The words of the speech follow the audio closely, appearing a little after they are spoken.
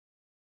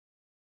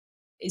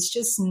It's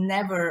just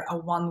never a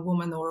one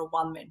woman or a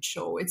one man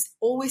show. It's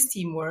always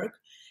teamwork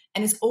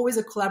and it's always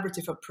a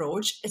collaborative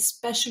approach,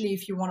 especially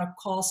if you want to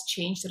cause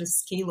change that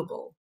is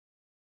scalable.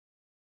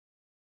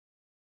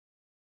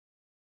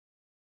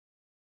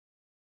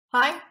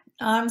 Hi,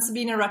 I'm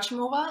Sabinna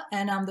Rachimova,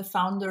 and I'm the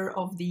founder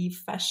of the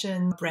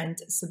fashion brand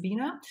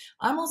Sabinna.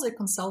 I'm also a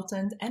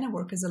consultant and I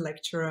work as a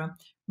lecturer.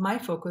 My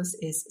focus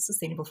is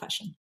sustainable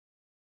fashion.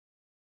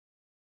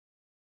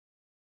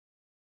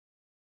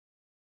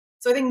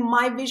 So I think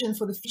my vision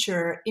for the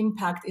future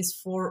impact is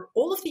for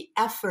all of the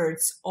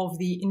efforts of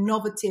the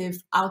innovative,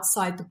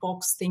 outside the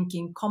box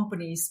thinking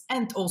companies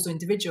and also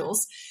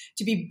individuals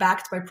to be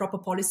backed by proper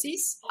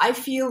policies. I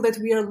feel that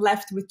we are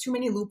left with too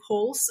many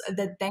loopholes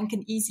that then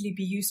can easily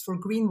be used for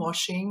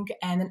greenwashing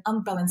and an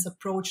unbalanced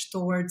approach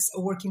towards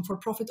working for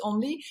profit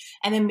only,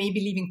 and then maybe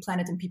leaving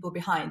planet and people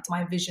behind.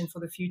 My vision for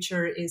the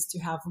future is to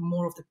have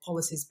more of the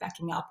policies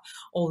backing up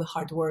all the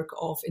hard work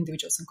of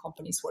individuals and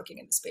companies working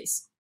in the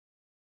space.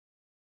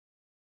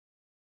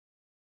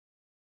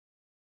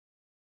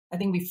 I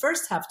think we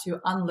first have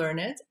to unlearn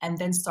it and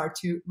then start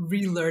to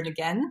relearn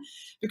again,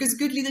 because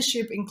good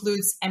leadership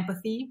includes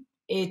empathy.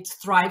 It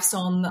thrives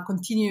on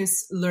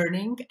continuous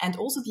learning and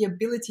also the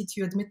ability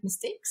to admit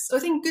mistakes. So I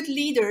think good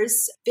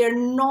leaders, they're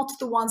not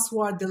the ones who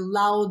are the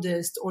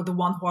loudest or the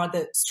one who are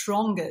the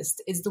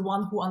strongest. It's the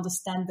one who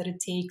understand that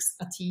it takes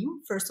a team,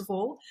 first of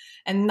all,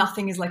 and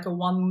nothing is like a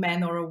one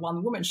man or a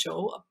one woman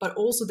show, but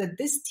also that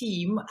this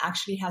team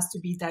actually has to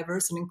be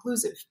diverse and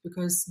inclusive,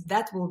 because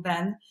that will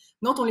then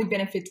not only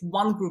benefit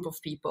one group of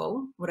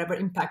people, whatever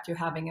impact you're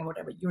having and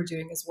whatever you're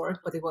doing as work,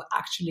 but it will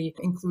actually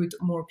include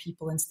more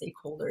people and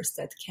stakeholders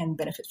that can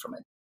benefit from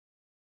it.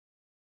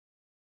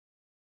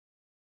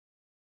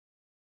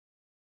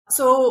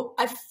 So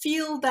I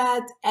feel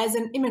that as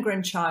an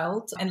immigrant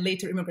child and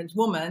later immigrant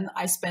woman,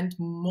 I spent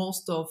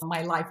most of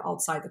my life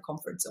outside the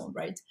comfort zone,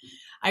 right?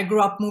 I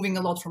grew up moving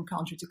a lot from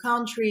country to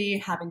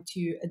country, having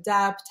to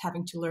adapt,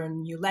 having to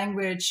learn new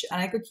language,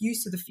 and I got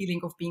used to the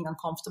feeling of being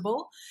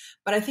uncomfortable.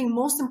 But I think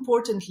most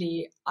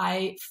importantly,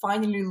 I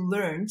finally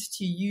learned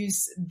to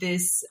use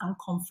this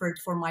uncomfort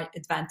for my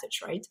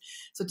advantage, right?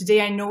 So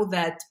today I know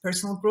that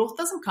personal growth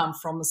doesn't come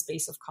from a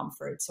space of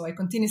comfort. So I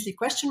continuously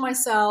question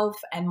myself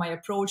and my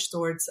approach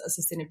towards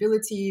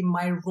sustainability,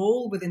 my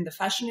role within the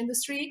fashion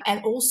industry,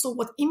 and also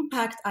what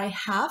impact I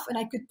have and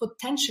I could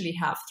potentially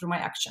have through my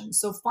actions.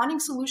 So finding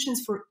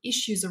solutions for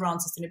issues around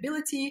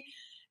sustainability,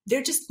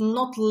 they're just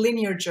not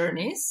linear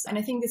journeys. And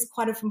I think there's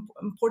quite an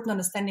important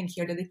understanding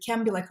here that it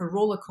can be like a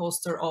roller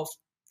coaster of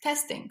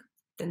testing,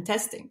 then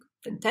testing,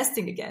 then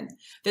testing again,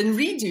 then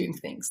redoing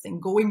things, then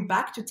going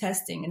back to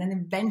testing, and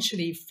then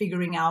eventually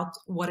figuring out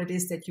what it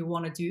is that you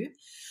want to do.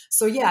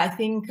 So yeah, I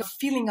think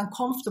feeling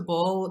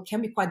uncomfortable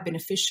can be quite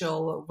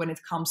beneficial when it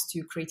comes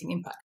to creating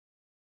impact.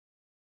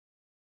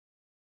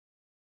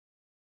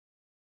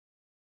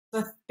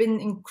 I've been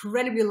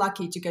incredibly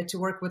lucky to get to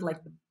work with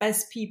like the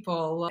best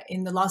people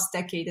in the last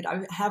decade that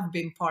I have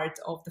been part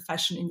of the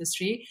fashion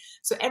industry.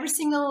 So every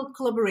single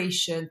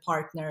collaboration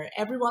partner,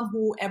 everyone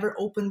who ever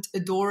opened a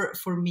door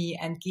for me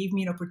and gave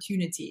me an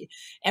opportunity,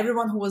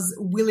 everyone who was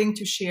willing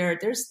to share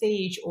their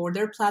stage or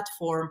their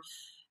platform,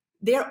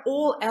 they're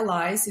all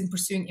allies in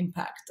pursuing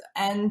impact.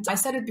 And I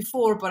said it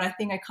before, but I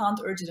think I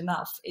can't urge it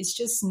enough. It's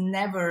just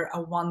never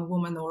a one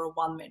woman or a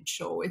one man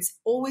show. It's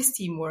always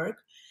teamwork.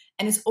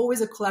 And it's always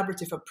a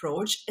collaborative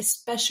approach,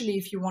 especially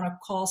if you want to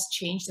cause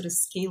change that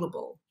is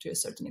scalable to a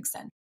certain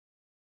extent.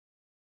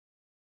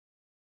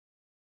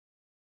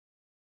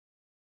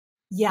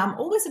 Yeah, I'm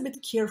always a bit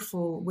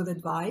careful with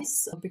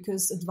advice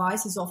because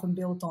advice is often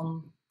built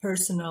on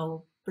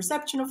personal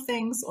perception of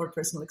things or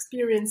personal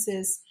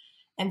experiences.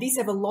 And these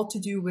have a lot to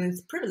do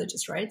with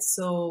privileges, right?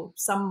 So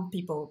some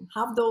people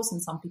have those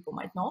and some people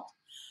might not.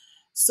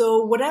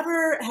 So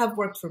whatever have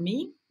worked for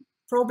me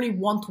probably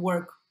won't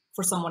work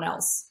for someone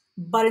else.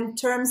 But in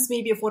terms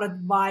maybe of what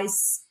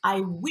advice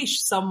I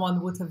wish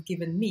someone would have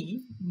given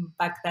me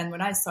back then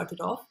when I started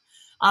off,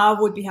 I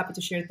would be happy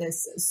to share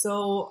this.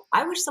 So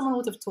I wish someone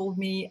would have told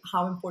me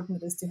how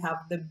important it is to have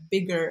the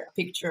bigger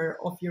picture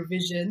of your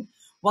vision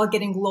while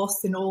getting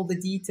lost in all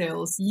the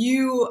details.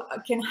 You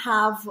can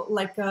have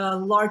like a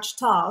large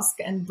task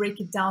and break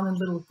it down in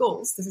little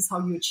goals. This is how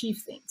you achieve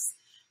things.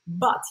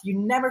 But you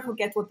never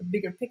forget what the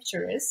bigger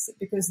picture is,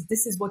 because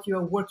this is what you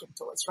are working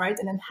towards, right?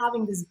 And then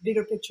having this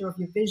bigger picture of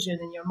your vision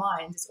in your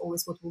mind is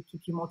always what will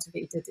keep you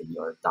motivated in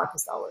your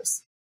darkest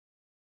hours.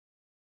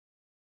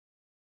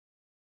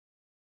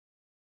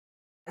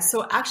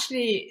 So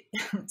actually,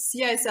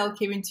 CISL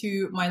came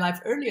into my life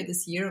earlier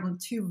this year on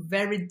two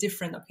very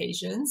different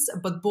occasions,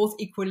 but both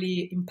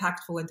equally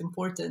impactful and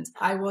important.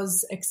 I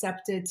was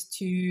accepted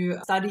to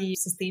study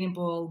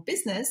sustainable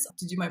business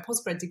to do my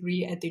postgrad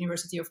degree at the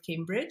University of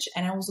Cambridge.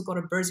 And I also got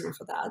a bursary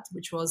for that,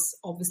 which was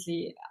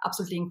obviously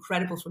absolutely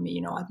incredible for me.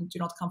 You know, I do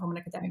not come from an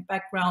academic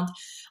background.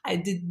 I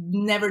did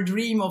never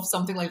dream of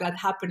something like that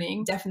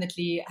happening.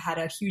 Definitely had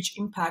a huge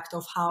impact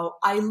of how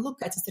I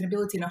look at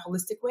sustainability in a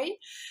holistic way.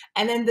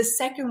 And then the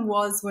second second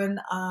was when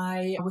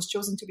I was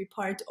chosen to be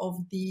part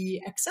of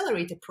the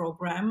accelerator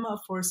program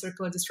for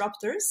circular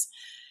disruptors.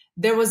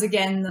 There was,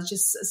 again,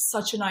 just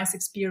such a nice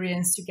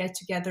experience to get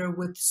together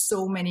with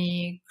so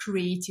many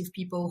creative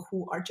people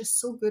who are just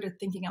so good at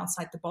thinking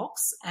outside the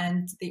box.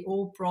 And they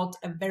all brought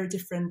a very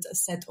different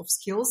set of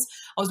skills.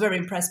 I was very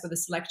impressed with the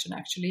selection,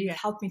 actually. It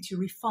helped me to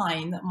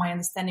refine my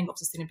understanding of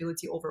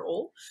sustainability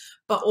overall,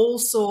 but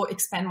also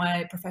expand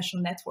my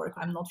professional network.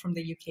 I'm not from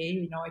the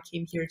UK. I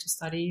came here to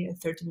study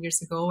 13 years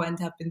ago and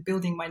have been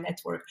building my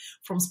network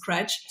from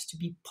scratch. To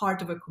be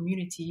part of a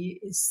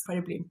community is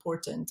incredibly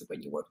important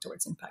when you work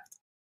towards impact.